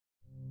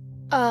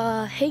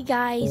Hey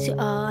guys,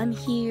 I'm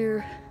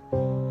here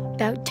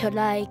about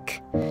to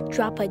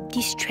drop a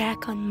diss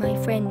track on my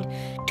friend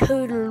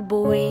Turtle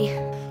Boy.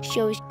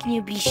 So it's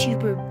gonna be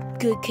super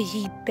good cause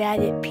he's bad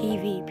at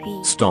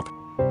PvP. Stop.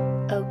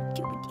 Oh,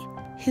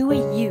 who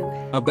are you?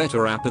 A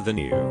better rapper than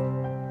you.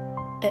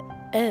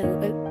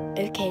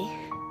 Okay.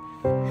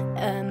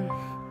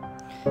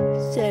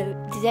 So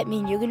does that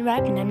mean you're gonna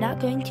rap and I'm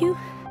not going to?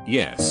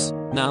 Yes,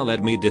 now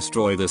let me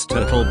destroy this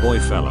turtle boy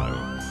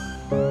fellow.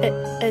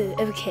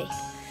 Okay.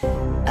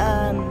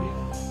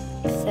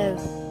 So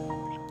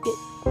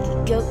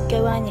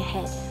go on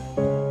ahead.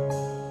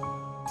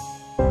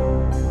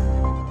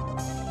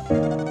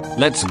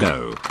 Let's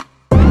go.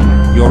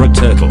 You're a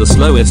turtle, the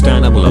slowest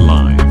animal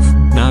alive.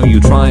 Now you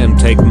try and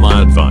take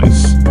my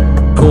advice.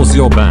 Cause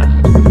you're bad.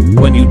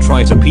 When you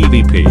try to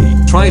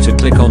PvP, try to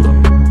click on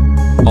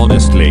them.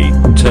 Honestly,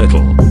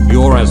 turtle,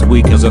 you're as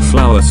weak as a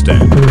flower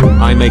stem.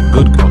 I make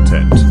good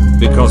content,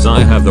 because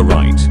I have the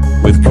right.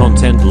 With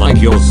content like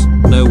yours,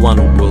 no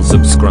one will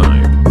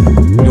subscribe.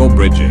 You're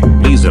bridging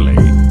easily,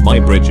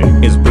 my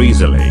bridging is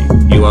breezily.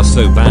 You are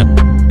so bad,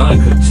 I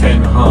could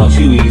 10 heart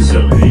you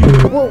easily.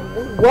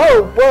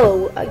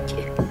 Whoa,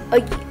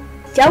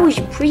 that was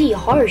pretty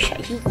harsh.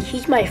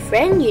 He's my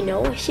friend, you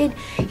know. I said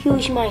he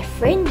was my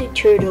friend, the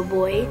Turtle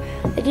Boy.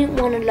 I didn't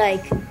want to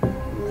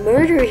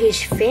murder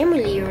his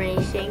family or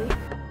anything.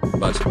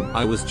 But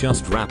I was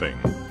just rapping.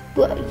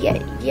 Well,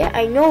 yeah,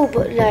 I know,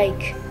 but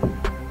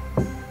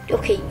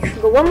okay, you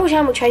can go one more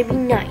time. We'll try to be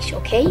nice,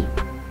 okay?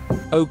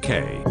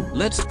 Okay,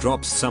 let's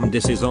drop some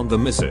disses on the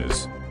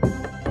missus.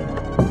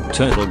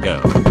 Turtle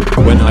girl.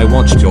 When I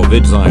watched your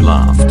vids I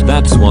laughed,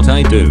 that's what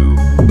I do.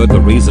 But the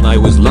reason I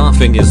was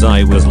laughing is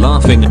I was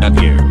laughing at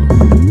you.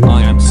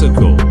 I am so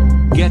cool.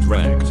 Get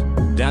wrecked.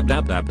 Dab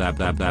dab dab dab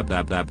dab dab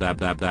dab dab dab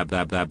dab dab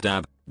dab dab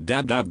dab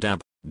dab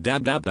dab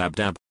dab dab dab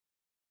dab.